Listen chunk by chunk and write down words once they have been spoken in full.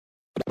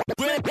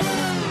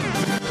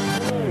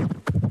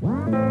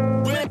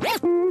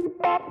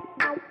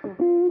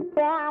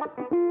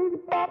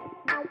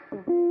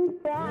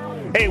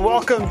Hey,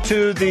 welcome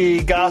to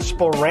the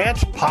Gospel Rant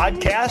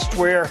podcast.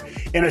 We're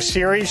in a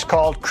series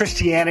called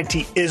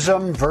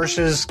Christianityism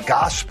versus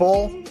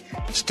Gospel.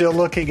 Still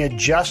looking at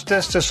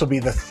justice. This will be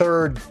the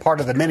third part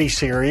of the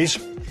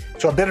mini-series.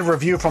 So a bit of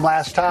review from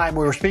last time.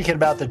 We were speaking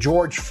about the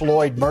George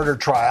Floyd murder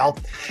trial.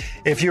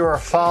 If you're a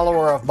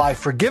follower of my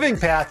Forgiving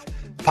Path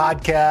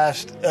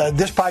podcast,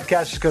 this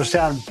podcast is going to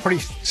sound pretty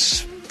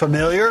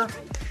familiar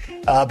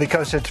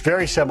because it's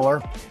very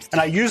similar.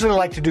 And I usually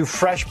like to do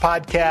fresh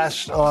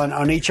podcasts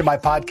on each of my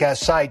podcast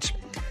sites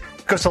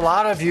because a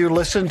lot of you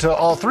listen to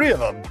all three of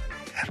them.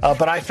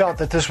 But I felt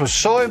that this was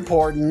so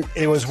important,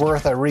 it was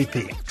worth a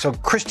repeat. So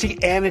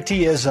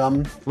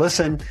Christianityism,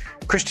 listen,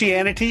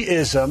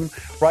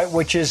 Christianityism, right,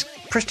 which is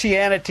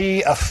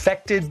Christianity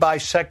affected by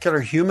secular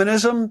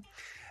humanism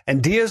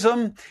and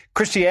deism.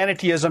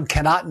 Christianityism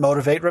cannot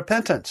motivate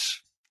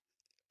repentance.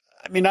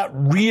 I mean, not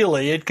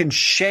really. It can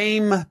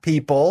shame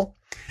people.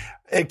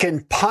 It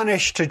can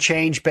punish to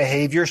change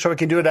behavior, so it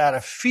can do it out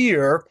of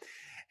fear.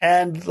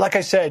 And like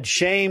I said,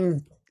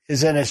 shame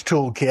is in its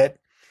toolkit.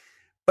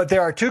 But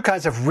there are two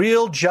kinds of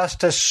real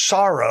justice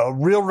sorrow,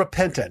 real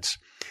repentance.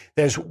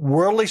 There's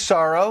worldly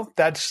sorrow.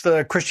 That's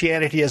the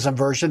Christianityism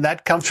version.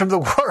 That comes from the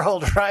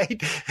world,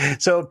 right?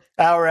 So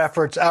our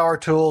efforts, our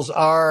tools,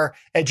 our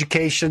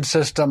education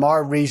system,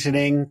 our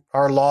reasoning,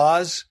 our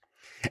laws.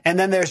 And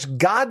then there's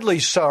godly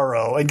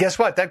sorrow. And guess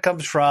what? That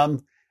comes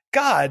from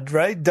God,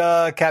 right?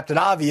 Duh, Captain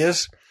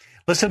Obvious.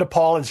 Listen to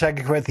Paul in 2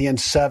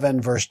 Corinthians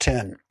 7, verse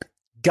 10.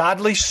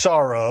 Godly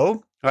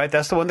sorrow, right?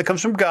 That's the one that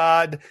comes from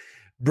God,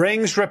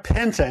 brings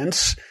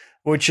repentance,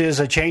 which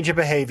is a change of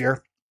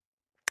behavior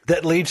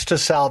that leads to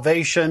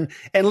salvation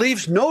and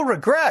leaves no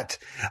regret.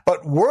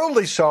 But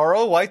worldly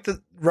sorrow,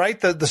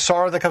 the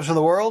sorrow that comes from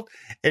the world,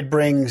 it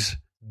brings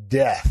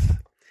death.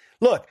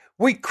 Look,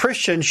 we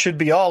Christians should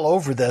be all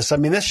over this. I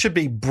mean, this should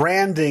be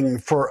branding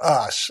for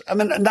us. I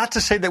mean, not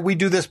to say that we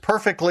do this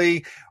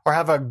perfectly or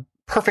have a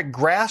perfect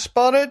grasp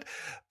on it,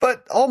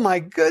 but oh my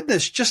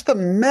goodness, just the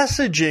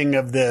messaging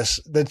of this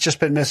that's just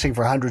been missing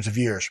for hundreds of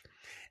years.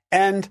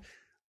 And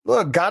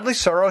look, godly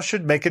sorrow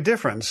should make a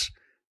difference.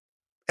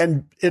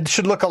 And it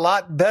should look a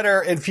lot better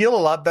and feel a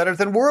lot better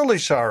than worldly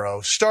sorrow,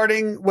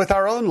 starting with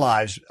our own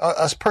lives,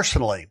 us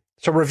personally.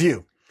 So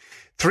review.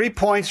 3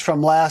 points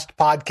from last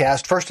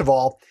podcast. First of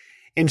all,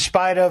 in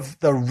spite of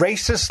the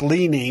racist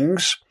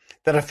leanings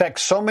that affect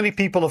so many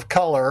people of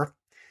color,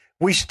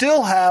 we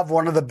still have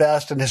one of the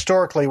best and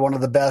historically one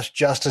of the best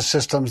justice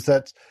systems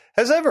that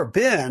has ever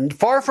been,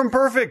 far from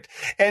perfect.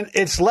 And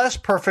it's less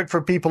perfect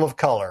for people of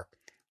color.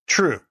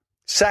 True.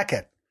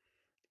 Second,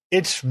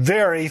 it's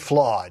very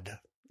flawed.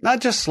 Not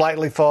just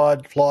slightly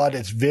flawed,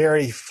 it's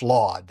very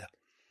flawed.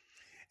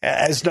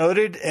 As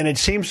noted, and it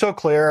seems so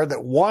clear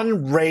that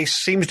one race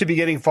seems to be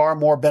getting far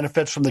more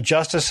benefits from the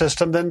justice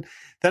system than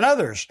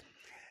others.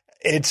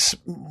 It's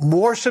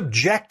more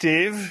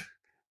subjective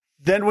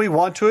than we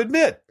want to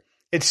admit.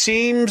 It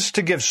seems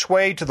to give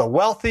sway to the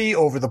wealthy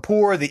over the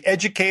poor, the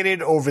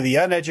educated over the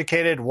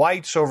uneducated,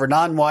 whites over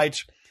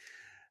non-whites.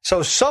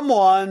 So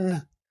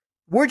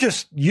we're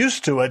just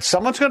used to it.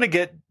 Someone's going to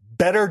get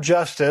better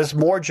justice,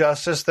 more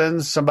justice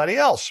than somebody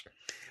else.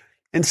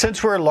 And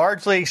since we're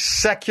largely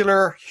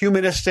secular,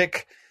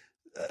 humanistic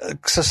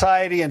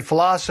society and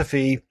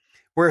philosophy,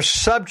 we're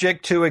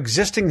subject to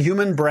existing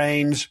human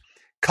brains,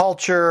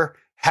 culture,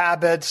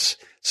 habits,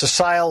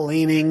 societal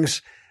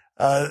leanings,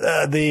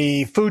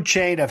 the food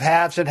chain of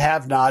haves and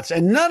have-nots.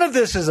 And none of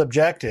this is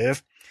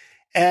objective.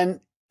 And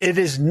it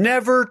is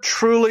never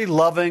truly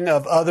loving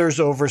of others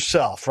over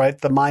self, right?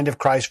 The mind of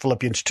Christ,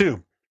 Philippians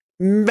 2.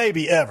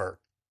 Maybe ever.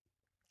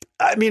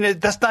 I mean,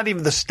 that's not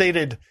even the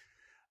stated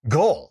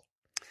goal.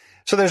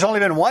 So there's only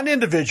been one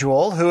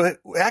individual who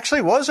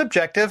actually was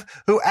objective,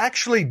 who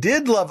actually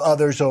did love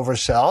others over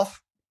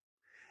self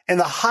in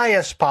the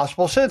highest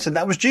possible sense, and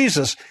that was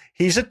Jesus.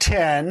 He's a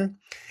 10,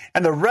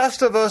 and the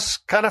rest of us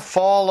kind of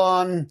fall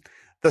on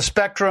the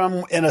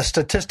spectrum in a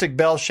statistic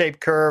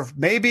bell-shaped curve,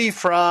 maybe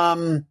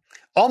from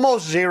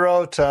almost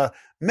 0 to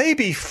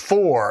maybe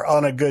 4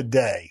 on a good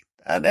day.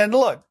 And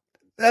look,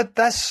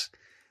 that's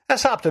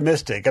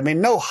optimistic. I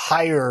mean, no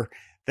higher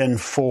than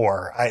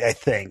 4, I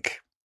think,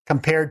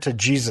 compared to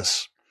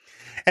Jesus.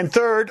 And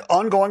third,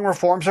 ongoing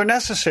reforms are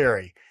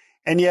necessary.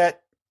 And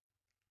yet,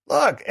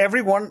 look,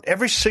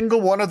 every single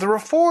one of the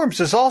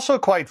reforms is also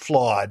quite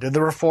flawed.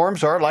 The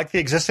reforms are, like the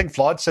existing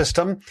flawed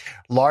system,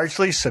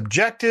 largely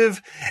subjective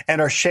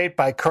and are shaped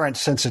by current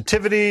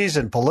sensitivities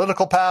and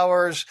political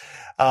powers,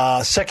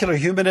 secular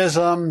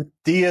humanism,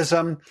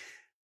 deism.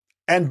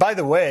 And by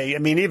the way, I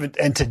mean, even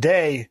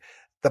today,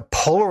 the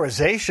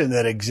polarization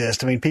that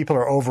exists, I mean, people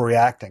are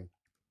overreacting.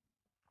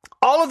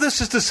 All of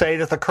this is to say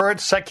that the current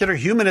secular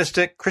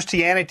humanistic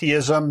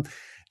Christianityism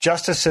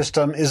justice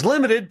system is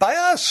limited by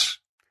us,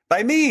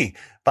 by me,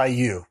 by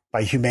you,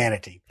 by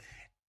humanity.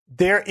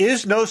 There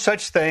is no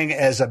such thing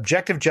as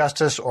objective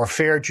justice or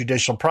fair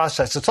judicial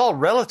process. It's all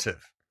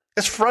relative.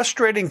 It's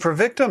frustrating for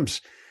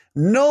victims.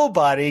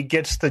 nobody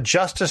gets the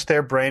justice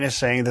their brain is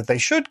saying that they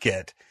should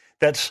get.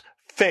 That's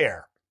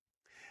fair.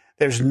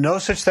 There's no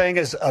such thing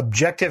as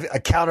objective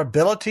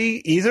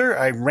accountability either.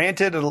 I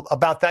ranted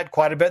about that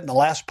quite a bit in the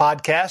last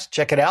podcast.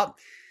 Check it out.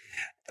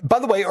 By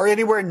the way, or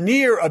anywhere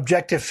near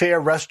objective, fair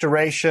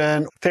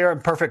restoration, fair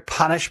and perfect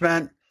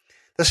punishment.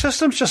 The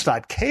system's just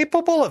not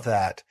capable of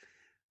that,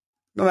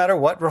 no matter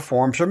what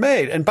reforms are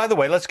made. And by the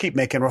way, let's keep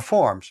making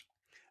reforms.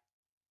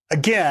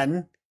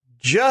 Again,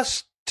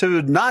 just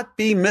to not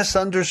be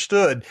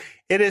misunderstood,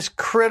 it is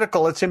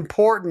critical, it's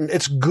important,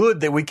 it's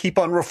good that we keep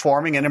on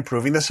reforming and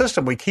improving the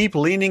system. We keep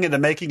leaning into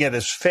making it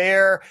as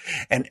fair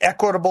and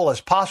equitable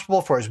as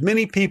possible for as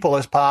many people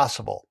as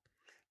possible.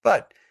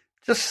 But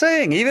just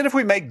saying, even if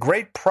we make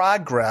great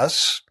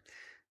progress,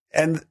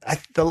 and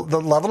the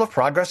level of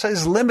progress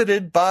is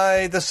limited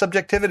by the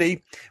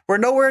subjectivity, we're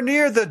nowhere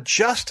near the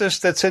justice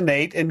that's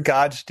innate in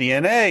God's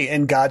DNA,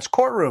 in God's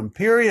courtroom,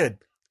 period.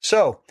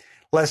 So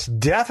let's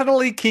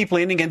definitely keep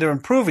leaning into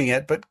improving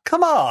it, but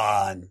come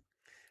on.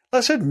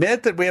 Let's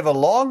admit that we have a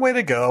long way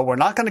to go. We're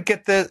not going to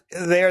get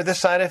there this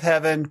side of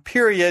heaven,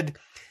 period.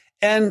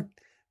 And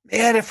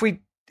man, if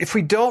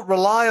we don't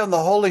rely on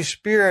the Holy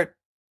Spirit,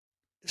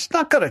 it's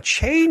not going to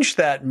change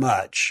that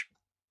much.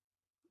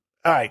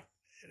 All right.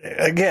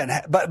 Again,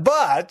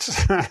 but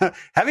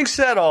having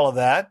said all of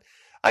that,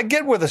 I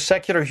get where the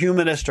secular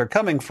humanists are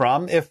coming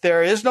from. If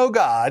there is no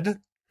God,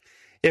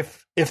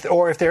 if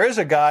there is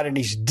a God and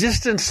he's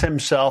distanced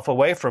himself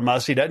away from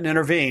us, he doesn't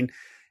intervene.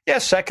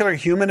 Yes, secular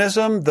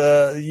humanism,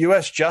 the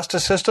U.S.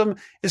 justice system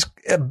is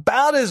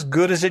about as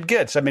good as it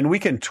gets. I mean, we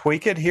can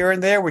tweak it here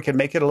and there. We can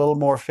make it a little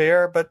more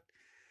fair, but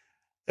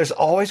there's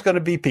always going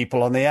to be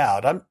people on the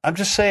out. I'm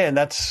just saying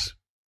that's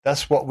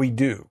what we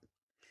do.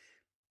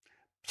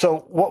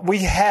 So what we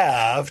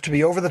have, to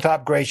be over the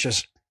top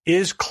gracious,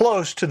 is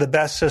close to the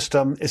best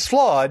system. It's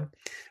flawed,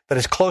 but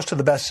it's close to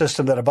the best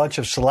system that a bunch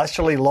of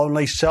celestially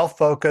lonely,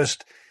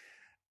 self-focused,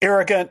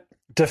 arrogant,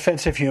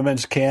 defensive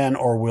humans can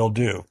or will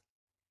do.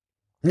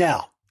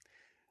 Now,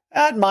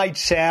 that might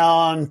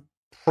sound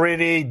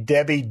pretty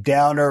Debbie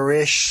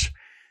Downer-ish,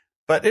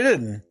 but it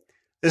isn't.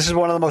 This is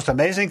one of the most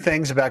amazing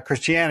things about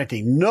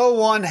Christianity. No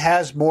one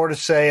has more to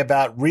say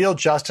about real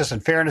justice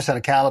and fairness and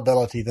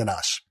accountability than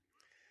us.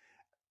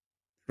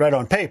 Right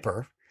on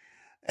paper.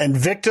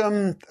 And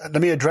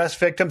let me address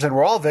victims, and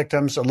we're all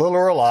victims, a little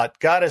or a lot.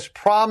 God has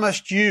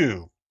promised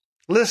you.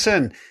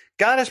 Listen,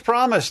 God has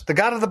promised, the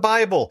God of the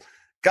Bible,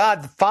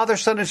 God, the Father,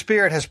 Son, and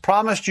Spirit has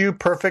promised you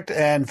perfect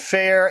and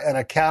fair and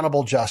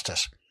accountable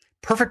justice.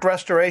 Perfect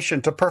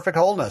restoration to perfect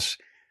wholeness.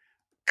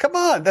 Come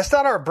on, that's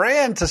not our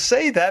brand to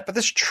say that, but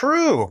that's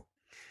true.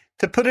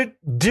 To put it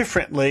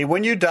differently,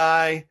 when you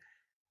die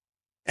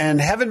and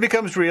heaven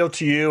becomes real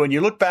to you and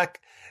you look back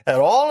at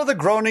all of the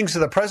groanings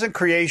of the present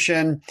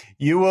creation,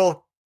 you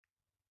will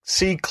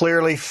see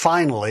clearly,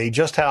 finally,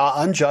 just how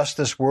unjust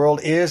this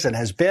world is and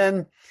has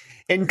been,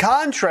 in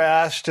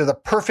contrast to the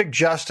perfect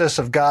justice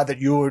of God that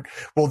you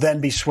will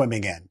then be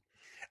swimming in.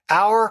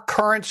 Our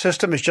current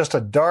system is just a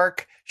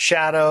dark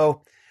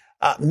shadow,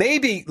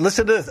 maybe,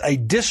 listen to this, a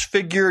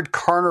disfigured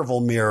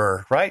carnival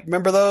mirror, right?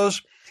 Remember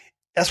those?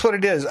 That's what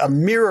it is, a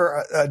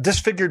mirror, a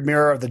disfigured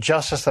mirror of the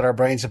justice that our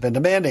brains have been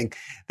demanding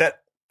that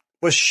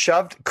was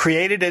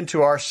created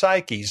into our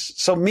psyches.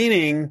 So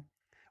meaning,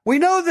 we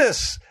know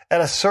this at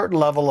a certain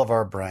level of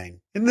our brain.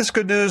 Isn't this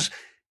good news?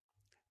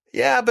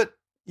 Yeah, but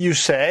you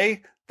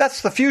say,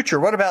 that's the future.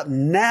 What about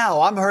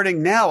now? I'm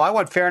hurting now. I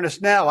want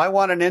fairness now. I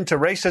want an end to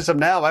racism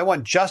now. I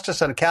want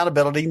justice and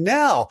accountability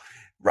now.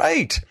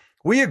 Right.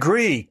 We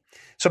agree.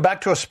 So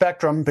back to a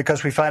spectrum,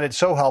 because we find it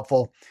so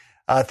helpful.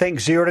 Think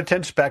 0 to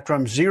 10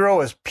 spectrum. 0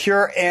 is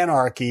pure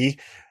anarchy,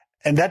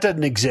 and that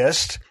doesn't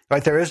exist.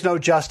 Right? There is no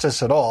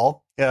justice at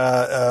all.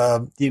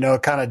 Kind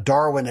of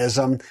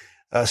Darwinism,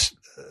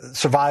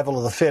 survival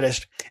of the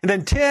fittest. And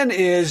then 10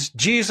 is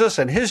Jesus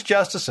and his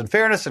justice and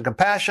fairness and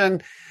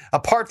compassion,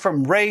 apart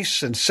from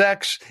race and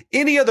sex,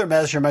 any other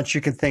measurements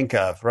you can think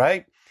of,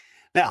 right?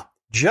 Now,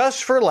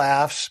 just for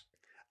laughs,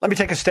 let me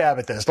take a stab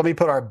at this. Let me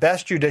put our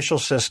best judicial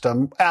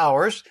system,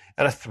 ours,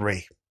 at a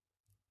 3.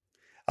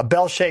 A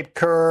bell-shaped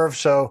curve,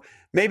 so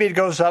maybe it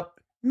goes up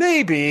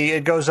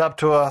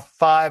to a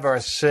 5 or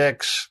a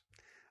 6.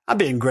 I'm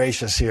being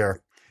gracious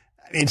here.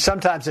 I mean,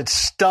 sometimes it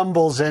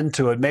stumbles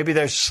into it. Maybe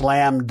there's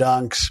slam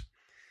dunks,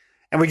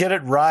 and we get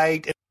it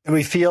right, and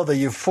we feel the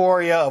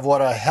euphoria of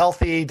what a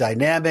healthy,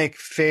 dynamic,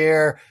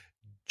 fair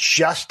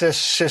justice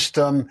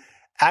system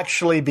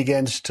actually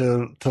begins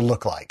to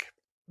look like.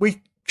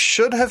 We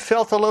should have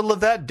felt a little of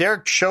that.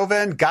 Derek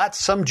Chauvin got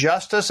some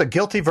justice, a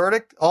guilty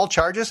verdict, all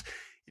charges.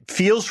 It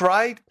feels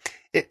right,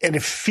 and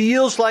it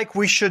feels like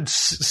we should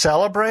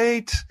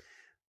celebrate,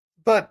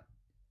 but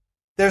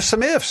there's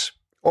some ifs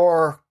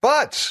or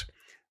buts.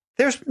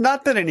 There's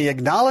not been any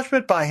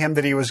acknowledgement by him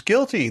that he was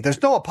guilty.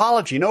 There's no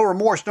apology, no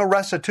remorse, no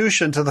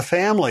restitution to the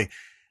family.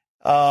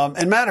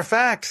 And matter of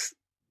fact,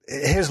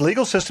 his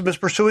legal system is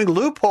pursuing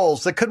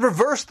loopholes that could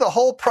reverse the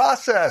whole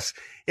process.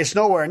 It's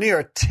nowhere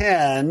near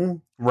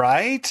 10,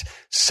 right?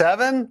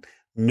 7?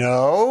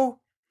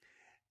 No.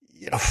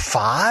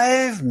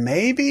 5,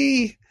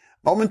 maybe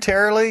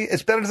momentarily.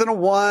 It's better than a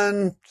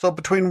 1. So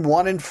between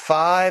 1 and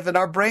 5, and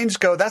our brains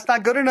go, that's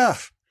not good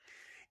enough.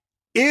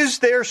 Is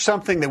there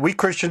something that we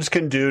Christians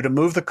can do to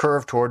move the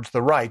curve towards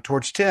the right,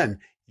 towards 10?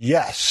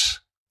 Yes.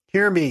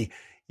 Hear me.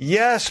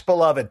 Yes,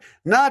 beloved.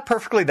 Not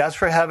perfectly. That's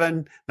for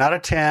heaven, not a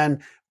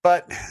 10.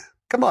 But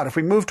come on, if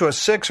we move to a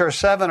 6 or a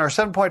 7 or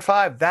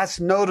 7.5, that's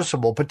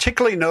noticeable,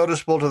 particularly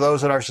noticeable to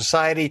those in our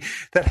society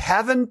that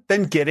haven't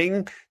been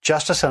getting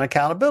justice and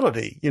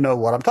accountability. You know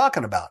what I'm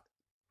talking about.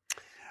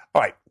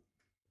 All right.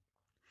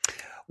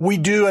 We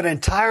do an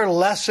entire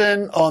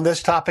lesson on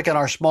this topic in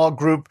our small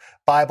group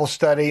Bible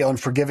study on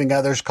forgiving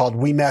others called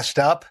We Messed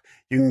Up.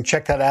 You can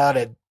check that out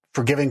at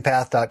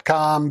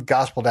forgivingpath.com,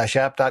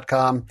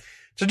 gospel-app.com.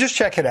 So just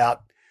check it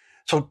out.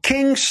 So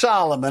King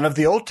Solomon of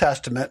the Old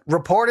Testament,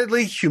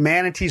 reportedly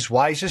humanity's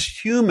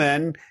wisest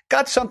human,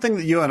 got something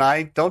that you and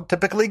I don't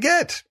typically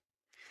get.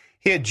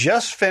 He had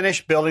just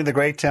finished building the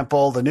great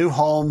temple, the new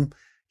home,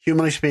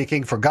 humanly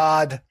speaking, for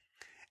God.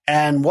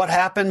 And what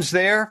happens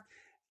there?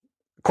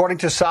 According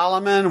to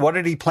Solomon, what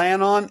did he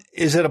plan on?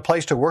 Is it a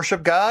place to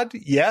worship God?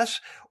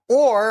 Yes.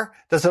 Or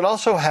does it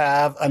also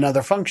have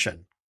another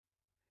function?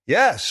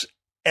 Yes.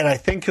 And I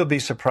think you'll be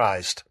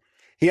surprised.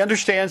 He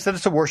understands that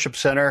it's a worship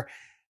center,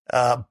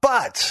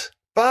 but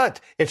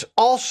it's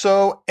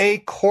also a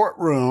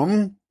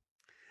courtroom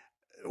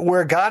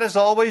where God is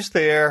always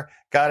there.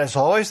 God is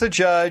always the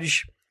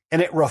judge,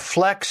 and it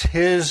reflects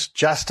his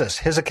justice,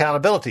 his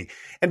accountability.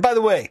 And by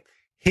the way,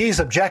 he's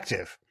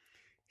objective.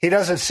 He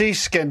doesn't see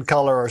skin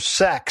color or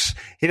sex.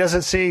 He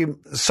doesn't see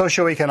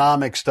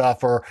socioeconomic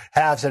stuff or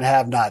haves and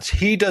have-nots.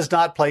 He does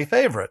not play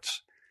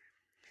favorites.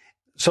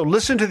 So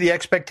listen to the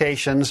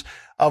expectations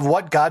of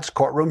what God's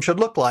courtroom should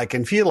look like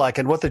and feel like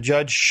and what the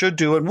judge should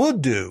do and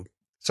would do.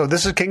 So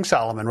this is King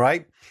Solomon,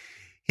 right?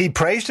 He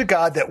prays to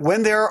God that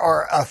when there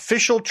are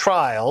official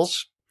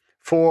trials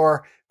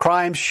for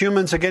crimes,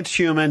 humans against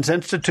humans,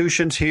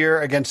 institutions here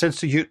against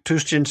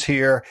institutions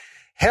here,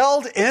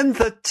 held in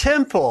the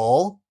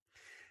temple,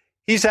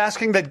 he's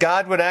asking that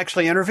God would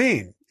actually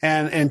intervene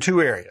and in 2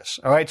 areas.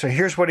 All right. So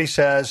here's what he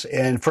says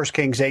in 1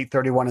 Kings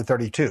 8:31 and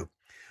 32.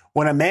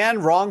 When a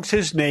man wrongs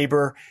his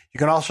neighbor, you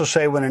can also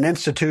say when an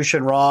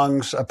institution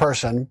wrongs a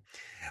person.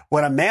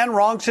 When a man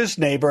wrongs his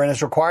neighbor and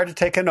is required to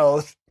take an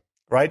oath,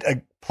 right?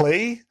 A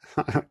plea,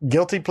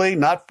 guilty plea,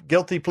 not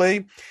guilty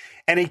plea.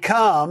 And he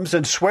comes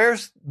and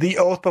swears the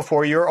oath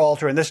before your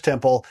altar in this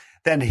temple,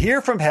 then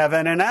hear from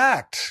heaven and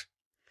act.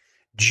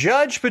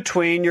 Judge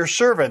between your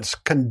servants,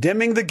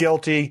 condemning the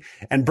guilty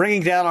and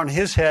bringing down on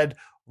his head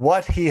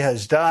what he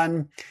has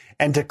done,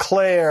 and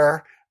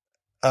declare,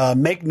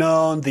 make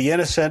known the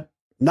innocent,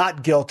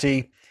 not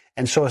guilty,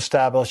 and so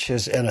establish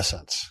his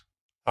innocence.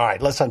 All right,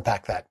 let's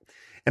unpack that.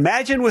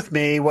 Imagine with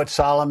me what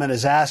Solomon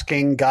is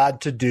asking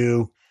God to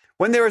do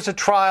when there is a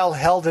trial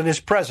held in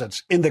his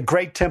presence in the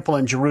great temple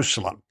in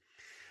Jerusalem.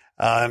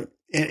 And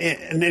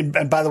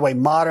by the way,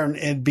 modern,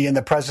 it'd be in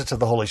the presence of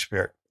the Holy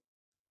Spirit.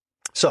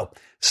 So,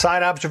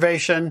 side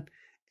observation,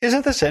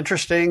 isn't this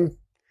interesting?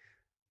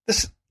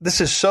 This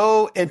is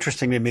so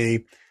interesting to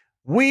me.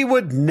 We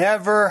would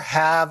never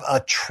have a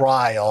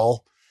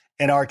trial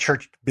in our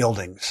church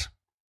buildings,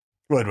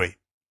 would we?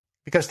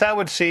 Because that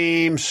would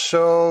seem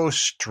so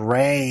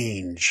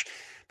strange.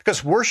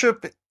 Because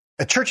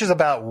a church is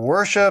about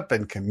worship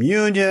and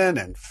communion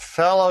and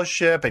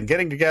fellowship and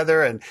getting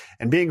together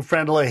and being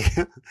friendly.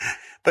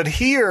 But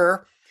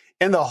here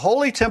in the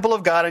holy temple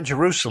of God in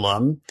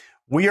Jerusalem,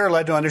 we are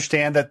led to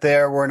understand that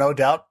there were no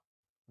doubt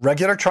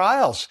regular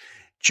trials,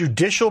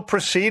 judicial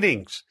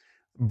proceedings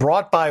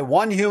brought by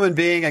one human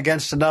being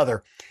against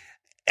another,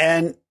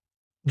 and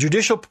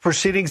judicial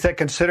proceedings that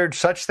considered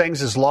such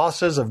things as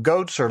losses of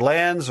goats or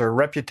lands or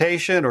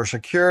reputation or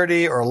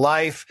security or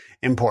life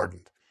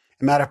important.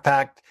 As a matter of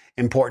fact,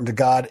 important to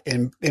God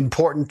and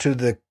important to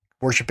the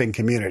worshiping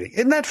community.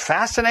 Isn't that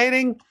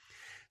fascinating?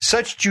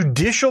 Such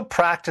judicial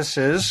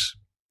practices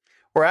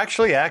were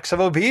actually acts of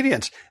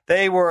obedience.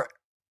 They were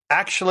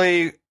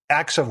actually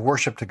acts of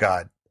worship to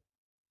God.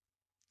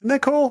 Isn't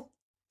that cool?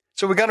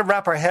 So we got to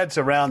wrap our heads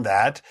around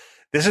that.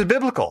 This is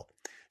biblical.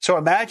 So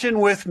imagine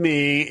with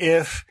me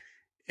if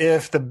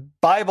the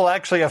Bible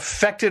actually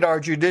affected our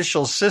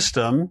judicial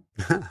system.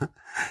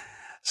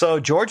 So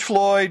George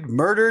Floyd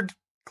murdered,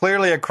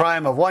 clearly a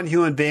crime of one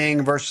human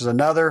being versus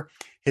another.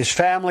 His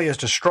family is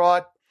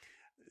distraught.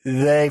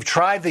 They've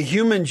tried the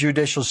human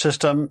judicial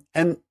system,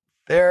 and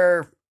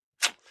they're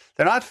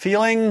not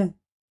feeling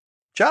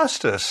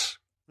justice.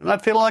 They're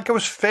not feeling like it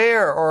was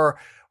fair or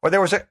there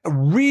was a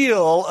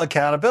real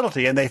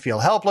accountability, and they feel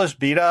helpless,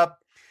 beat up,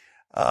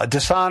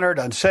 dishonored,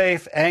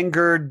 unsafe,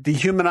 angered,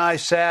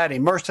 dehumanized, sad,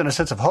 immersed in a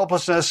sense of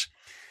hopelessness.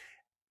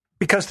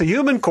 Because the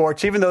human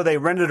courts, even though they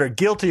rendered a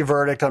guilty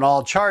verdict on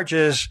all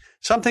charges,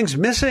 something's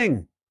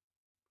missing,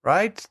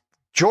 right?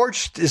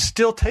 George is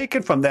still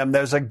taken from them.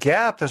 There's a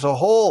gap, there's a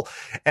hole,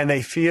 and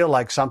they feel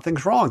like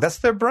something's wrong. That's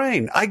their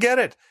brain. I get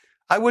it.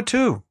 I would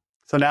too.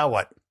 So now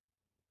what?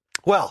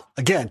 Well,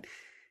 again,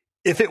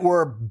 if it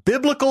were a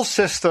biblical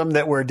system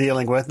that we're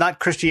dealing with, not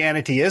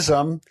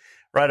Christianityism,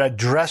 right? A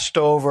dressed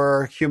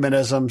over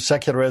humanism,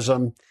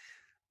 secularism.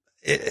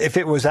 If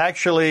it was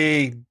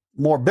actually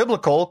more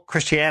biblical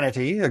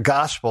Christianity, a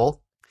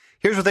gospel,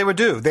 here's what they would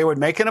do. They would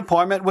make an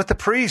appointment with the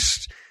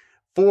priest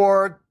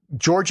for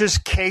George's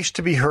case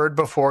to be heard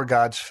before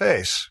God's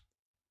face.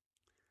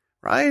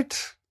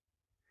 Right?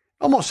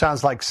 Almost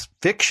sounds like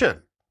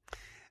fiction.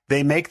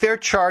 They make their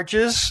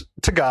charges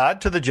to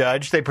God, to the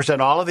judge. They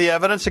present all of the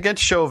evidence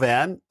against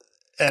Chauvin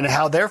and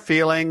how they're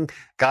feeling,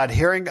 God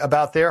hearing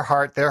about their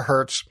heart, their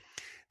hurts.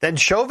 Then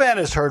Chauvin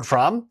is heard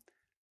from,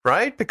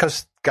 right?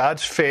 Because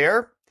God's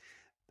fair.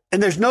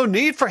 And there's no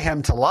need for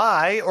him to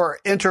lie or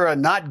enter a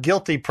not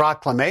guilty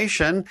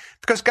proclamation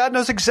because God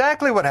knows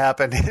exactly what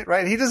happened,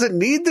 right? He doesn't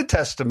need the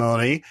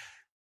testimony.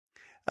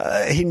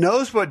 He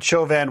knows what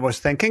Chauvin was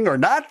thinking or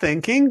not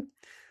thinking.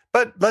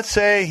 But let's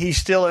say he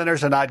still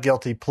enters a not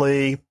guilty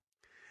plea.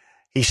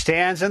 He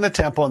stands in the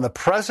temple in the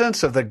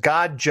presence of the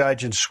God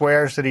judge and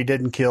swears that he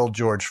didn't kill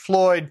George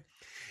Floyd.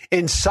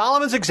 In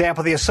Solomon's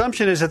example, the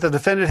assumption is that the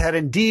defendant had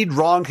indeed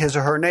wronged his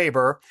or her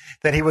neighbor,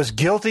 that he was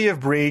guilty of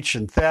breach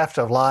and theft,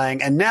 of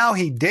lying, and now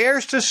he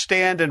dares to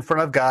stand in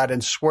front of God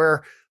and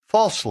swear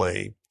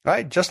falsely,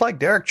 right? Just like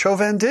Derek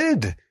Chauvin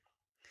did.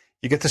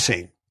 You get the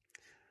scene.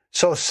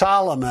 So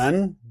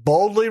Solomon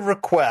boldly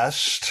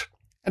requests,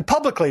 and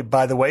publicly,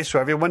 by the way, so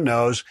everyone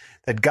knows,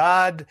 that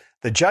God,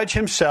 the judge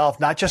himself,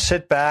 not just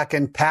sit back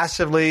and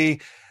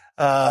passively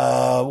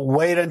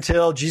wait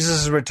until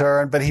Jesus'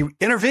 return, but he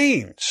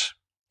intervenes.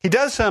 He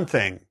does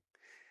something.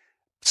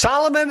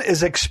 Solomon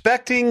is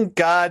expecting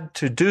God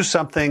to do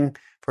something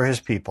for his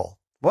people.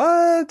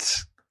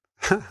 What?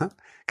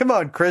 Come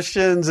on,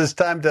 Christians. It's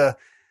time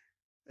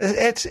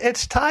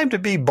to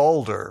be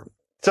bolder.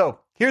 So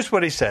here's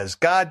what he says.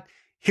 God,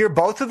 hear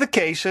both of the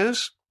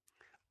cases,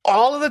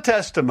 all of the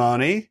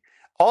testimony,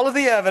 all of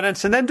the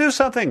evidence, and then do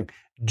something.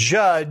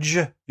 Judge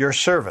your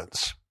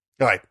servants.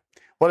 All right.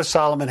 What does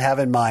Solomon have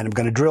in mind? I'm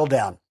going to drill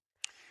down.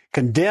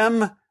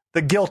 Condemn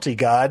the guilty,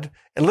 God.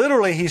 And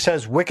literally, he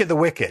says, wicked the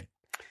wicked.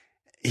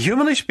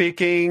 Humanly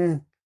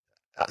speaking,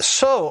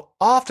 so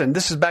often,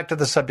 this is back to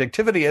the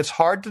subjectivity, it's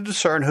hard to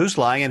discern who's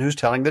lying and who's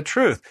telling the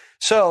truth.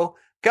 So,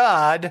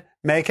 God,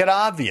 make it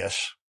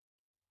obvious.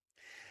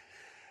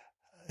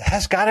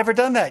 Has God ever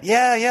done that?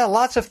 Yeah,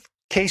 lots of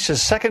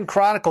cases. 2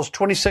 Chronicles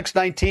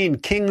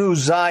 26:19, King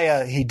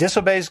Uzziah, he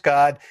disobeys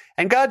God,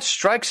 and God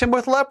strikes him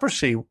with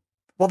leprosy.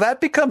 Well,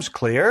 that becomes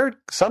clear.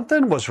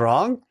 Something was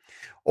wrong.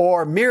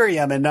 Or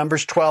Miriam in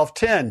Numbers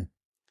 12:10.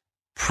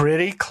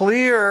 Pretty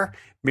clear.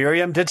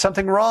 Miriam did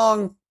something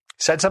wrong,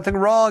 said something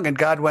wrong, and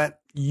God went,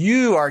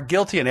 you are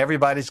guilty, and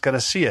everybody's going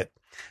to see it.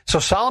 So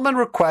Solomon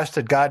requests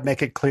that God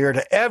make it clear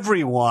to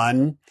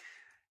everyone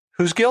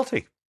who's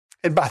guilty.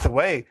 And by the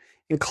way,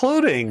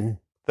 including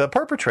the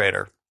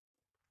perpetrator.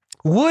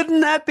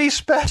 Wouldn't that be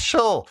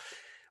special?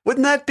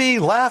 Wouldn't that be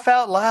laugh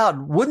out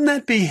loud? Wouldn't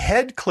that be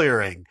head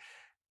clearing?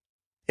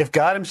 If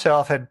God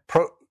himself had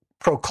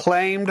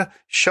proclaimed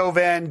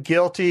Chauvin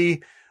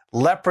guilty,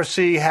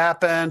 leprosy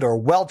happened, or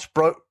welts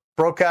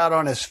broke out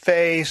on his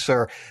face,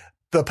 or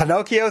the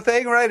Pinocchio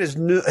thing, right?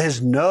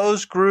 His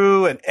nose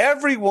grew, and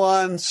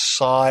everyone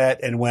saw it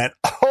and went,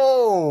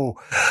 oh,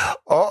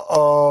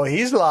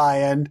 he's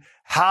lying.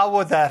 How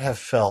would that have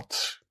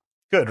felt?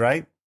 Good,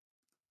 right?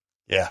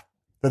 Yeah,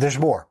 but there's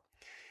more.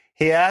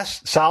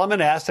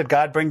 Solomon asked that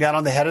God bring down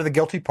on the head of the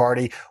guilty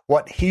party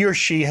what he or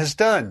she has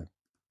done.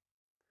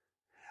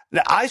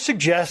 Now, I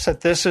suggest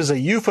that this is a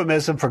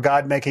euphemism for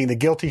God making the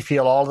guilty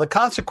feel all the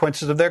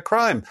consequences of their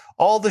crime,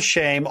 all the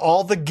shame,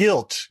 all the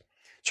guilt.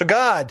 So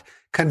God,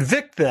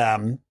 convict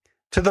them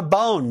to the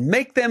bone,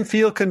 make them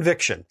feel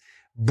conviction,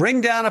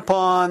 bring down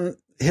upon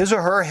his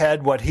or her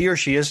head what he or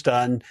she has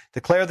done,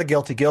 declare the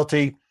guilty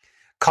guilty,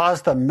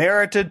 cause the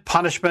merited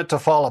punishment to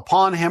fall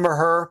upon him or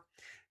her.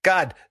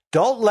 God,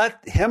 don't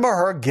let him or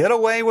her get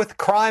away with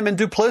crime and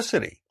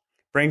duplicity.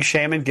 Bring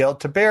shame and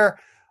guilt to bear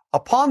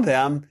upon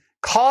them.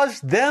 Cause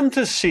them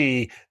to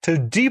see, to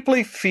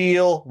deeply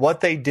feel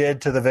what they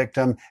did to the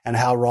victim and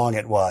how wrong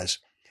it was.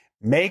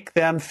 Make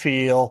them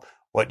feel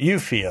what you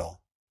feel.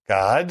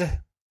 God,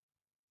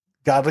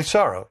 godly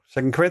sorrow,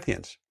 2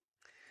 Corinthians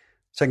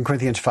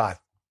 5.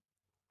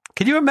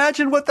 Can you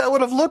imagine what that would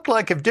have looked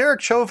like if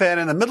Derek Chauvin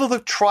in the middle of the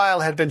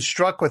trial had been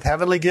struck with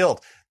heavenly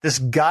guilt, this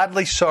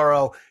godly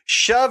sorrow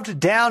shoved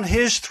down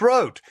his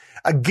throat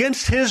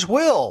against his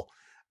will?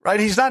 Right?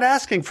 He's not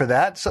asking for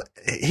that. So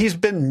he's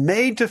been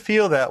made to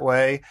feel that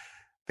way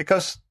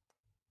because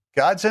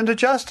God's into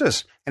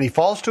justice. And he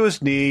falls to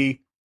his knees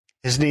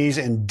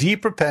in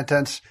deep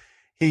repentance.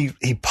 He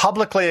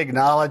publicly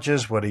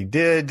acknowledges what he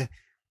did.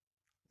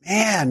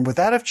 Man, would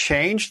that have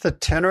changed the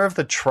tenor of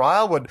the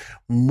trial? Would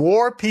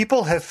more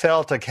people have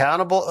felt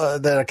accountable,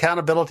 that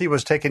accountability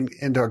was taken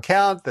into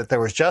account, that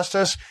there was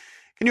justice?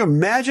 Can you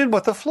imagine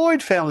what the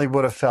Floyd family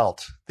would have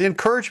felt? The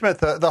encouragement,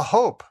 the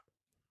hope.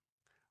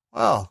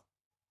 Well,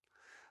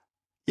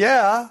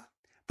 yeah,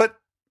 but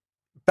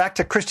back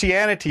to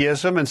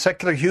Christianityism and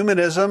secular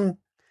humanism,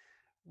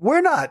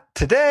 we're not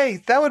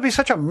today. That would be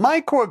such a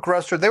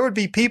microaggressor. There would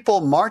be people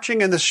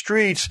marching in the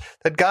streets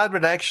that God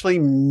would actually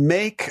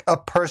make a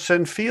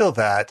person feel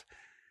that.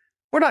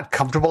 We're not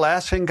comfortable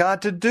asking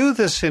God to do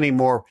this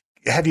anymore.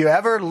 Have you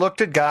ever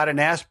looked at God and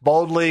asked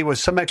boldly with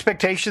some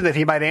expectation that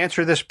he might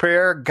answer this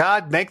prayer?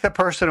 God, make the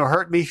person who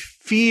hurt me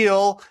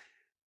feel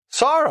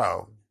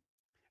sorrow.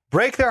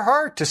 Break their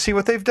heart to see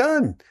what they've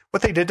done,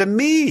 what they did to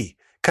me.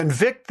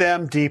 Convict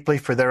them deeply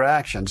for their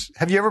actions.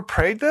 Have you ever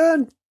prayed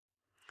that?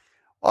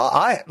 Well,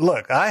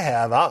 I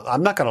have.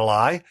 I'm not going to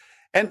lie.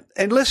 And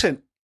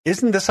listen,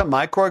 isn't this a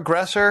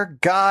microaggressor?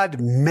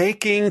 God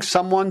making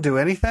someone do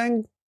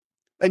anything?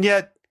 And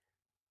yet,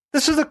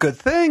 this is a good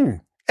thing.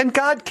 And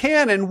God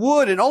can and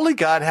would, and only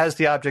God has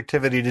the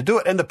objectivity to do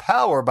it, and the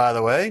power, by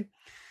the way.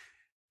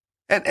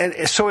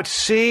 And so it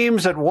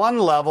seems at one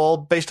level,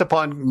 based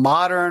upon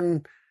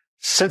modern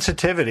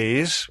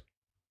sensitivities,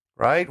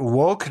 right,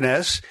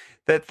 wokeness,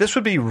 that this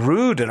would be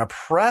rude and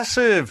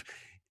oppressive,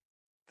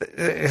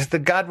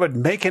 that God would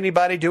make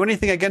anybody do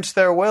anything against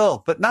their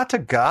will, but not to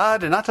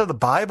God and not to the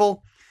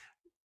Bible.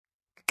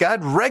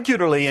 God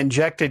regularly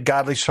injected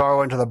godly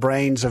sorrow into the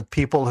brains of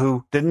people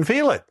who didn't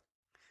feel it.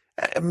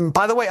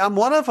 By the way, I'm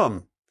one of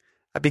them.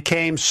 I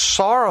became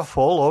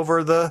sorrowful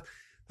over the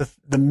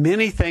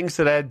many things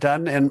that I had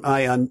done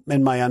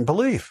in my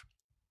unbelief.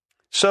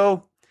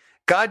 So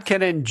God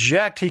can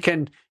inject, he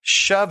can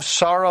shove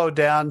sorrow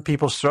down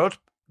people's throats.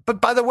 But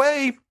by the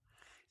way,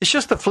 it's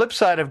just the flip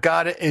side of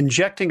God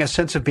injecting a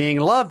sense of being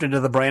loved into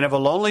the brain of a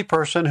lonely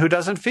person who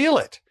doesn't feel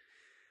it,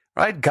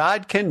 right?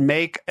 God can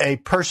make a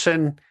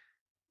person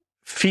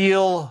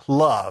feel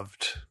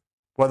loved,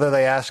 whether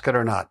they ask it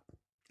or not.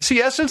 It's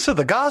the essence of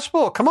the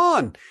gospel. Come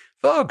on,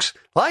 folks,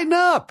 lighten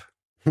up.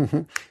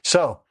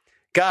 So,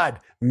 God,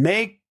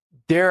 make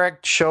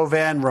Derek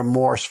Chauvin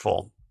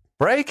remorseful.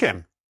 Break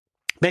him.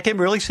 Make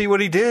him really see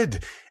what he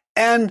did.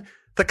 And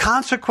the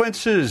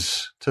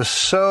consequences to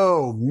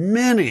so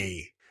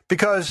many,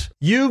 because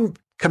you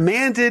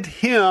commanded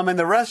him and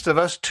the rest of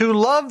us to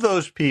love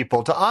those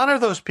people, to honor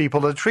those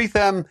people, to treat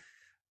them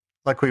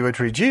like we would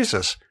treat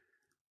Jesus.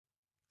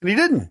 And he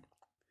didn't.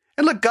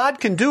 And look, God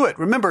can do it.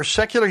 Remember,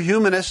 secular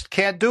humanists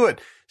can't do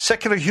it.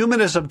 Secular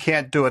humanism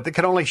can't do it. They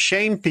can only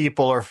shame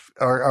people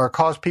or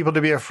cause people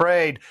to be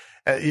afraid.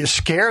 You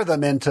scare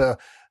them into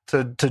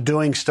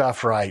doing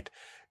stuff right.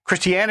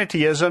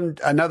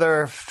 Christianityism,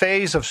 another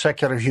phase of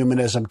secular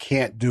humanism,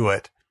 can't do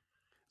it.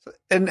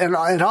 And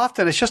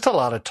often it's just a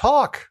lot of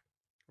talk,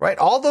 right?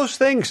 All those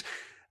things,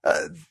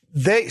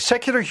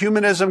 secular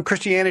humanism,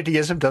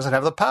 Christianityism doesn't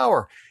have the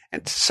power.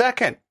 And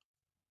second,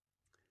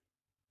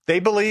 they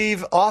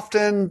believe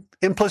often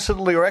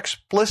implicitly or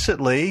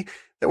explicitly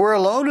that we're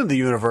alone in the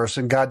universe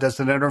and God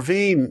doesn't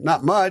intervene.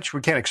 Not much.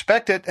 We can't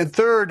expect it. And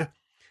third,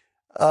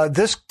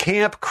 this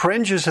camp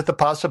cringes at the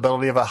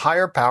possibility of a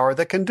higher power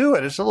that can do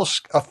it. It's a little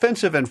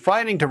offensive and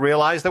frightening to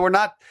realize that we're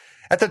not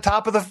at the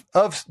top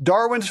of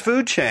Darwin's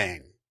food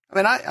chain. I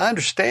mean, I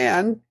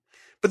understand.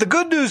 But the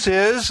good news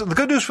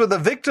for the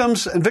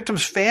victims and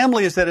victims'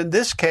 family is that in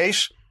this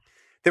case,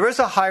 there is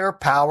a higher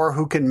power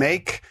who can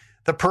make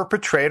the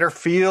perpetrator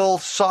feel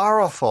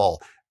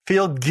sorrowful,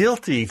 feel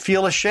guilty,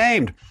 feel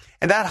ashamed.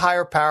 And that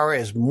higher power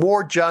is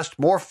more just,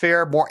 more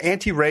fair, more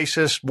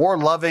anti-racist, more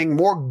loving,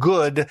 more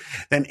good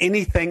than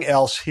anything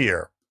else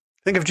here.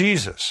 Think of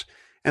Jesus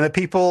and the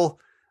people,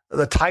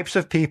 the types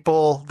of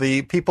people,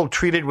 the people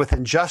treated with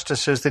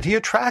injustices that he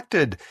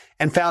attracted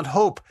and found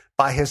hope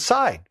by his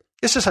side.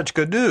 This is such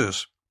good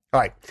news. All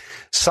right.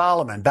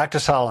 Solomon, back to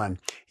Solomon.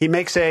 He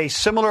makes a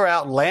similar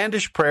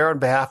outlandish prayer on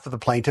behalf of the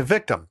plaintiff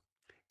victim.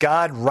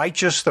 God,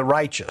 righteous the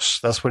righteous.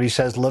 That's what he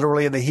says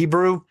literally in the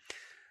Hebrew.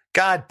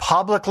 God,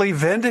 publicly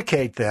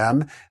vindicate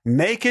them,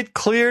 make it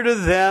clear to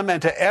them and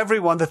to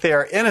everyone that they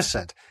are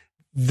innocent.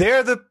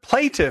 They're the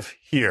plaintiff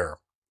here.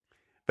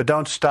 But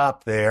don't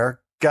stop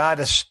there.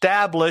 God,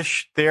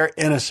 establish their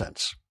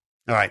innocence.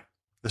 All right,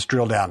 let's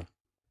drill down.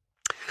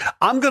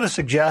 I'm going to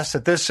suggest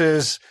that this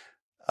is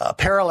a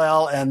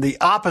parallel and the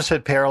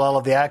opposite parallel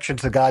of the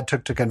actions that God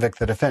took to convict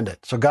the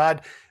defendant. So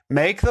God,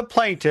 make the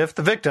plaintiff,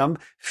 the victim,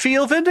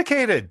 feel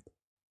vindicated,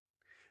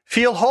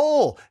 feel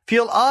whole,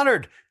 feel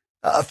honored,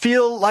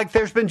 feel like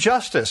there's been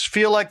justice,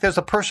 feel like there's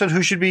a person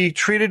who should be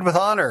treated with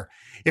honor.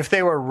 If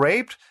they were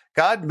raped,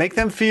 God, make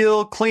them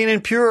feel clean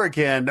and pure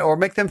again, or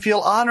make them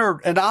feel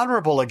honored and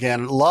honorable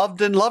again,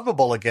 loved and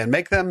lovable again.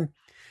 Make them,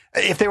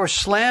 if they were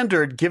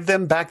slandered, give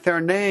them back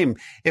their name.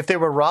 If they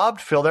were robbed,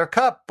 fill their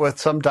cup with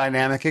some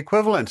dynamic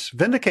equivalence.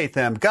 Vindicate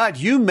them. God,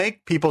 you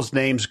make people's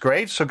names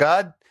great. So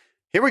God,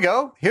 here we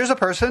go. Here's a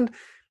person.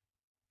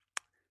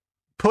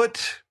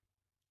 Put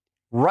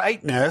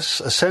rightness,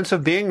 a sense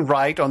of being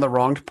right on the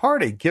wronged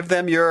party. Give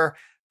them your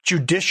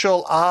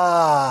judicial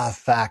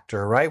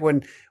factor, right?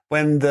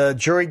 When the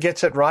jury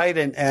gets it right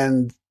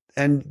and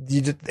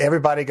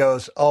everybody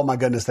goes, oh my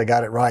goodness, they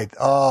got it right.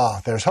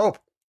 Oh, there's hope.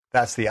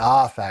 That's the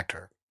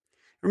factor.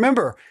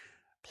 Remember,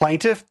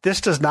 plaintiff,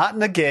 this does not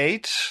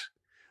negate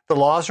the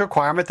law's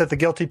requirement that the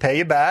guilty pay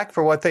you back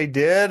for what they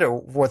did or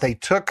what they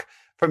took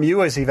from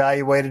you as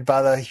evaluated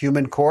by the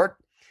human court.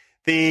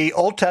 the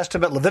Old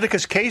Testament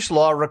Leviticus case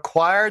law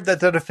required that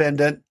the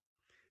defendant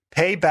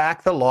pay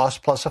back the loss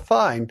plus a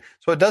fine.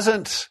 So it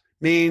doesn't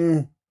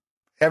mean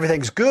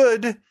everything's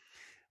good.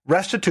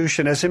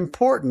 Restitution is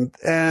important,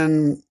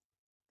 and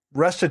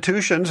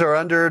restitutions are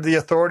under the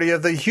authority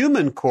of the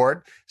human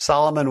court.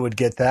 Solomon would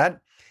get that,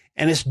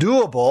 and it's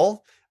doable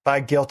by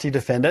guilty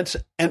defendants,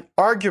 and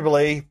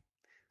arguably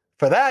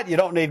for that, you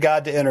don't need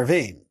God to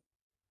intervene.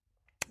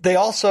 They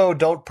also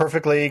don't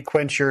perfectly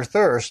quench your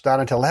thirst,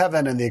 not until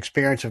heaven and the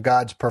experience of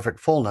God's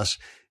perfect fullness,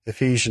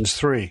 Ephesians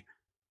 3.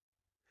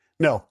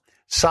 No,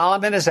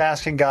 Solomon is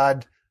asking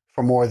God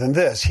for more than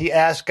this. He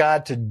asked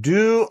God to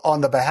do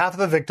on the behalf of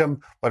the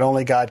victim what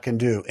only God can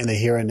do in the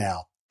here and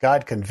now.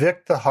 God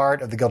convict the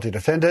heart of the guilty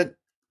defendant,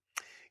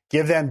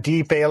 give them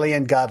deep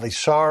alien godly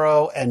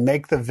sorrow, and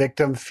make the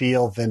victim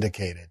feel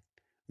vindicated.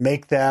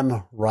 Make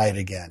them right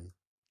again.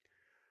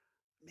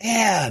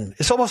 Man,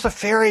 it's almost a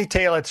fairy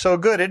tale. It's so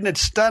good. Isn't it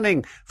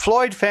stunning?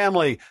 Floyd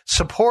family,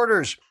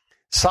 supporters.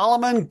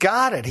 Solomon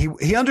got it.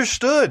 He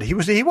understood. He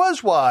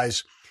was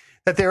wise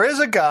that there is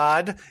a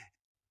God,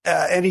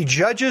 and he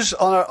judges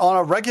on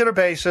a regular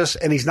basis,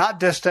 and he's not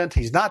distant.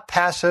 He's not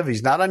passive.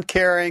 He's not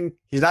uncaring.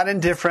 He's not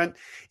indifferent.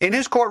 In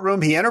his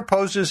courtroom, he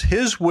interposes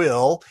his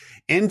will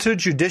into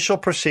judicial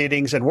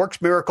proceedings and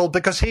works miracles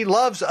because he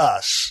loves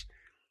us.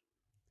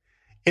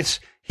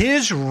 It's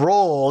his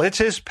role, it's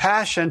his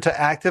passion to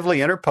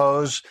actively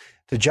interpose,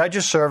 to judge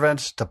his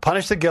servants, to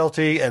punish the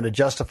guilty, and to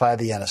justify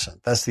the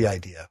innocent. That's the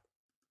idea.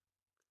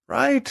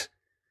 Right?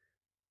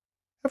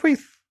 Have we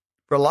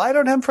relied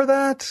on him for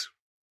that?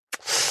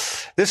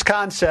 This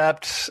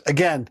concept,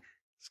 again,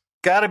 it's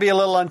got to be a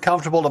little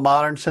uncomfortable to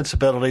modern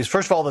sensibilities.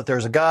 First of all, that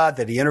there's a God,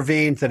 that he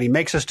intervenes, that he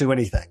makes us do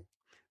anything.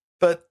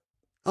 But,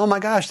 oh my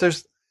gosh, I'm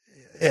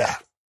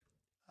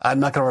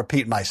not going to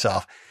repeat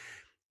myself.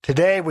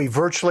 Today, we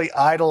virtually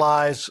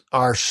idolize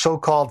our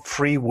so-called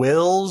free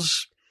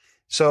wills.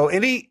 So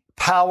any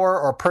power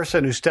or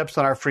person who steps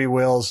on our free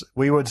wills,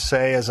 we would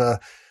say is an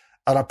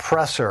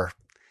oppressor.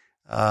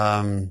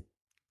 So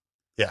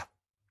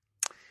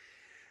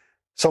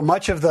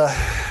much of the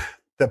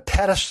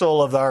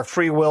pedestal of our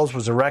free wills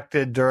was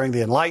erected during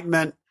the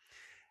Enlightenment.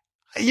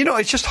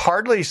 It's just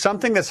hardly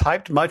something that's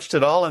hyped much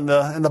at all in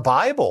the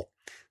Bible.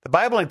 The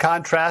Bible, in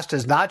contrast,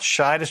 is not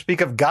shy to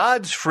speak of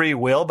God's free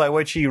will by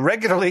which he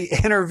regularly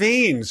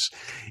intervenes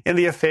in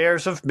the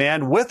affairs of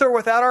man with or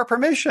without our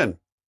permission.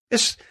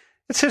 It's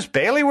his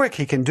bailiwick.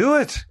 He can do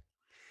it.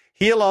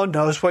 He alone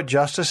knows what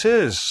justice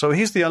is, so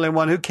he's the only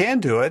one who can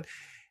do it.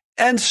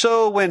 And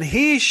so when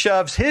he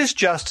shoves his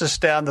justice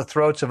down the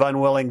throats of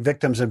unwilling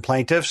victims and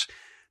plaintiffs,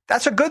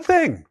 that's a good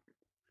thing.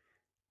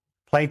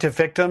 Plaintiff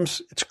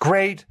victims, it's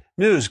great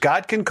news.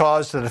 God can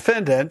cause the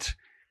defendant,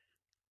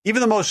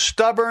 even the most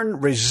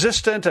stubborn,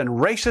 resistant, and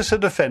racist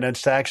of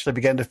defendants, to actually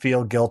begin to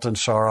feel guilt and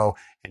sorrow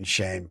and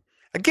shame.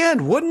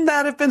 Again, wouldn't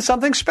that have been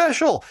something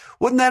special?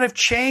 Wouldn't that have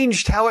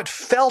changed how it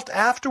felt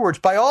afterwards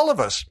by all of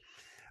us?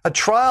 A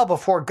trial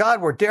before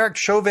God where Derek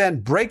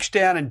Chauvin breaks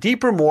down in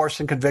deep remorse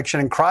and conviction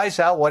and cries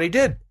out what he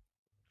did.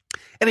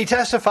 And he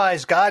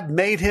testifies God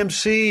made him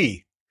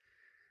see.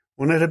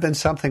 Wouldn't it have been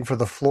something for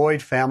the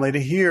Floyd family to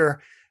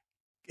hear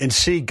and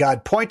see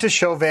God point to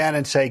Chauvin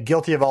and say,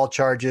 guilty of all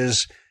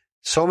charges,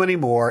 so many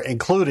more,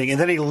 including, and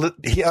then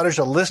he utters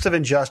a list of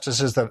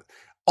injustices that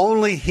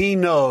only he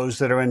knows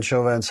that are in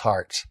Chauvin's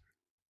heart.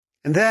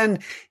 And then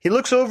he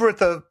looks over at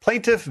the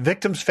plaintiff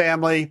victim's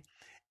family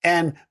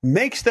and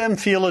makes them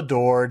feel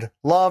adored,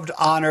 loved,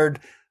 honored,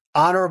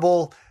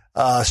 honorable,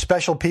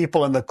 special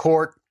people in the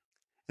court.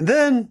 And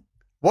then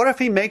what if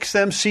he makes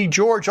them see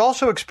George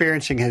also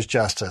experiencing his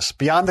justice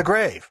beyond the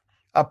grave?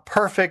 A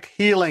perfect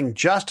healing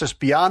justice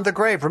beyond the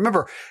grave.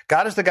 Remember,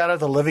 God is the God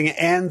of the living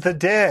and the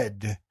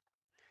dead.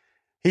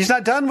 He's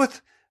not done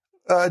with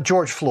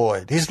George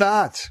Floyd. He's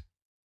not.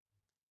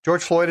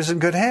 George Floyd is in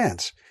good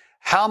hands.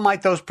 How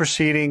might those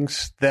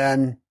proceedings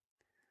then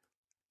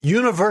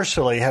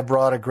universally have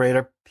brought a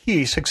greater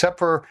peace, except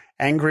for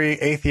angry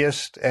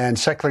atheists and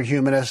secular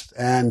humanists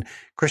and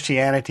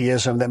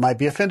Christianityism that might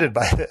be offended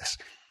by this?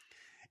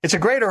 It's a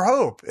greater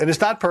hope, and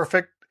it's not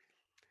perfect.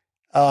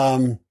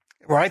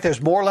 Right?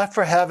 There's more left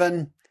for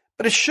heaven,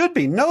 but it should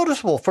be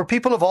noticeable for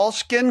people of all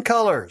skin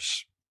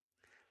colors.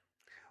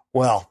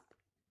 Well,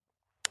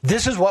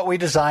 this is what we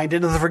designed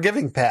into the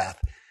forgiving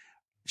path.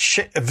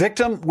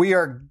 Victim, we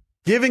are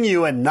giving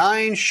you in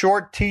 9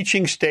 short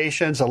teaching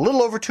stations, a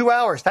little over 2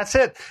 hours. That's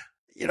it.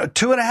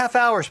 2.5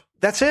 hours.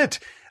 That's it.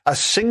 A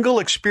single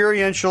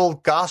experiential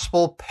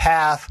gospel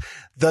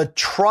path, the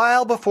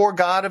trial before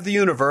God of the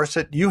universe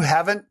that you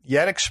haven't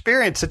yet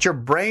experienced, that your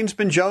brain's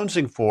been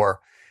jonesing for.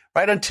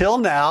 Right? Until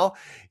now,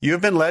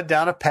 you've been led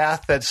down a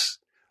path that's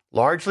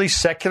largely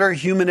secular,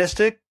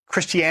 humanistic,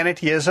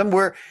 Christianityism,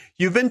 where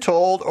you've been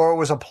told or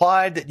was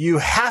applied that you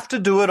have to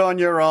do it on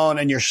your own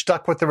and you're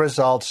stuck with the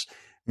results.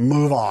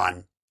 Move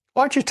on.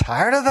 Aren't you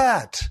tired of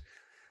that?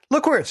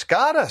 Look where it's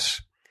got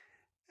us.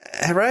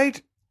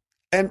 Right?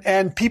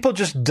 And people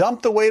just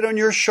dump the weight on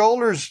your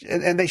shoulders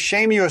and they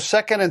shame you a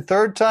second and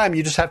third time.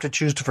 You just have to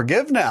choose to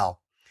forgive now.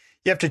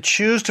 You have to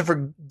choose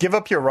to give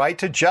up your right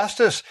to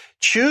justice.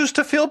 Choose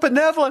to feel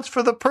benevolence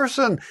for the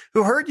person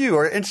who hurt you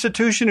or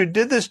institution who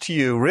did this to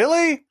you.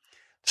 Really?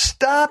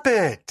 Stop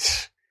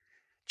it.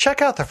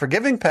 Check out the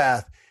forgiving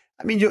path.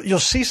 I mean, you'll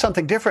see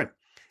something different.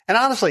 And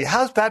honestly,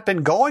 how's that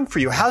been going for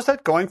you? How's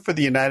that going for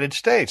the United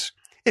States?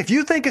 If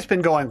you think it's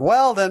been going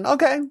well, then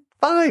okay,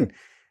 fine.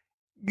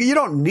 You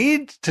don't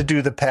need to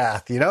do the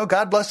path.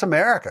 God bless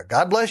America.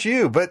 God bless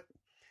you. But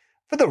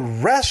for the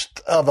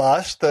rest of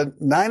us, the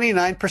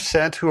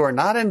 99% who are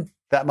not in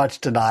that much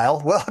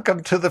denial,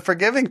 welcome to the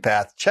forgiving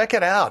path. Check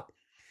it out.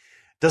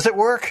 Does it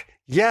work?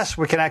 Yes,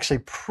 we can actually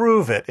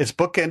prove it. It's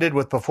bookended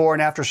with before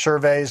and after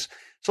surveys.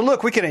 So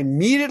look, we can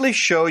immediately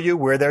show you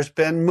where there's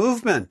been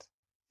movement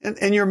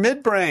in your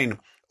midbrain.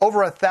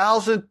 Over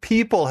 1,000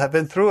 people have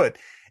been through it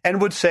and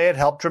would say it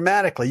helped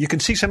dramatically. You can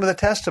see some of the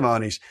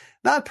testimonies.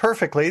 Not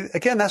perfectly.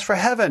 Again, that's for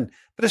heaven,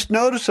 but it's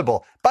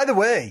noticeable. By the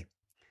way,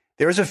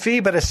 there is a fee,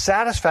 but a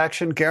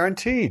satisfaction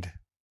guaranteed.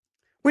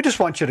 We just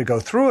want you to go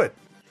through it.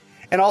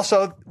 And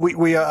also,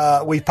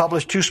 we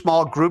published 2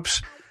 small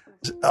groups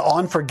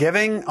on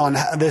forgiving, on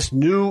this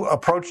new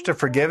approach to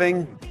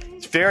forgiving.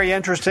 It's very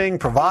interesting,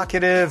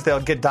 provocative. They'll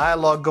get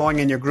dialogue going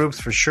in your groups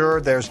for sure.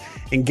 There's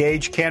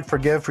Engage, Can't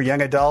Forgive for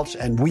young adults,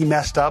 and We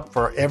Messed Up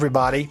for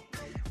everybody.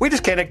 We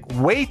just can't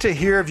wait to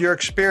hear of your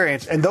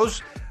experience. And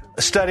those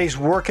studies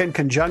work in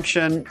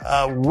conjunction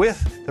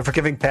with the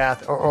forgiving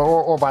path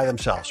or by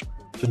themselves.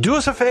 So do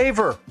us a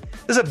favor.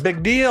 This is a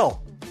big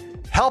deal.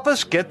 Help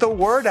us get the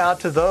word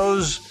out to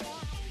those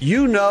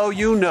you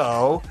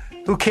know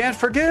who can't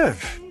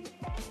forgive.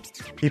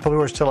 People who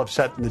are still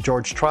upset in the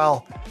George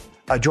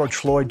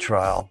Floyd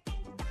trial.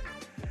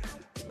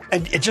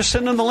 And just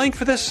send them the link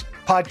for this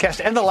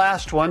podcast and the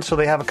last one so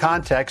they have a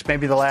context,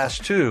 maybe the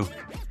last 2.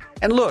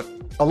 And look,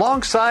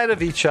 alongside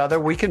of each other,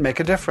 we can make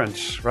a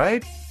difference,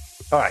 right?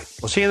 All right,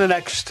 we'll see you in the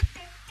next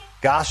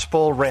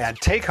Gospel Rant.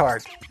 Take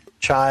heart,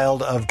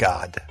 child of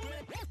God.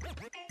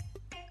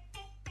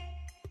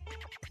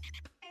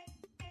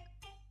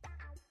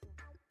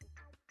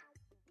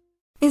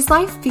 Is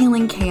life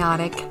feeling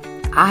chaotic?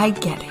 I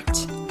get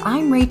it.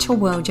 I'm Rachel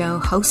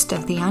Wojo, host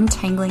of the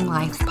Untangling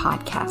Life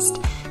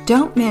podcast.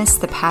 Don't miss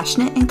the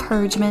passionate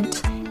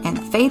encouragement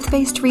and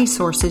faith-based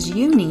resources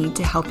you need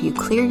to help you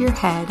clear your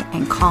head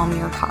and calm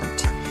your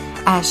heart.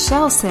 As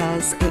Shell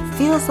says, it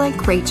feels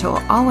like Rachel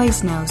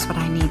always knows what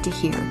I need to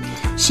hear.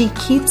 She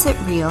keeps it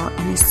real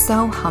and is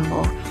so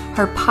humble.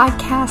 Her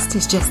podcast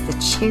is just the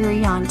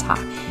cherry on top.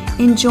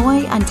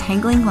 Enjoy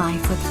Untangling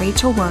Life with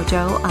Rachel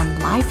Wojo on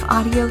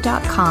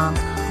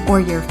lifeaudio.com or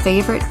your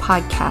favorite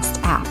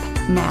podcast app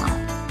now.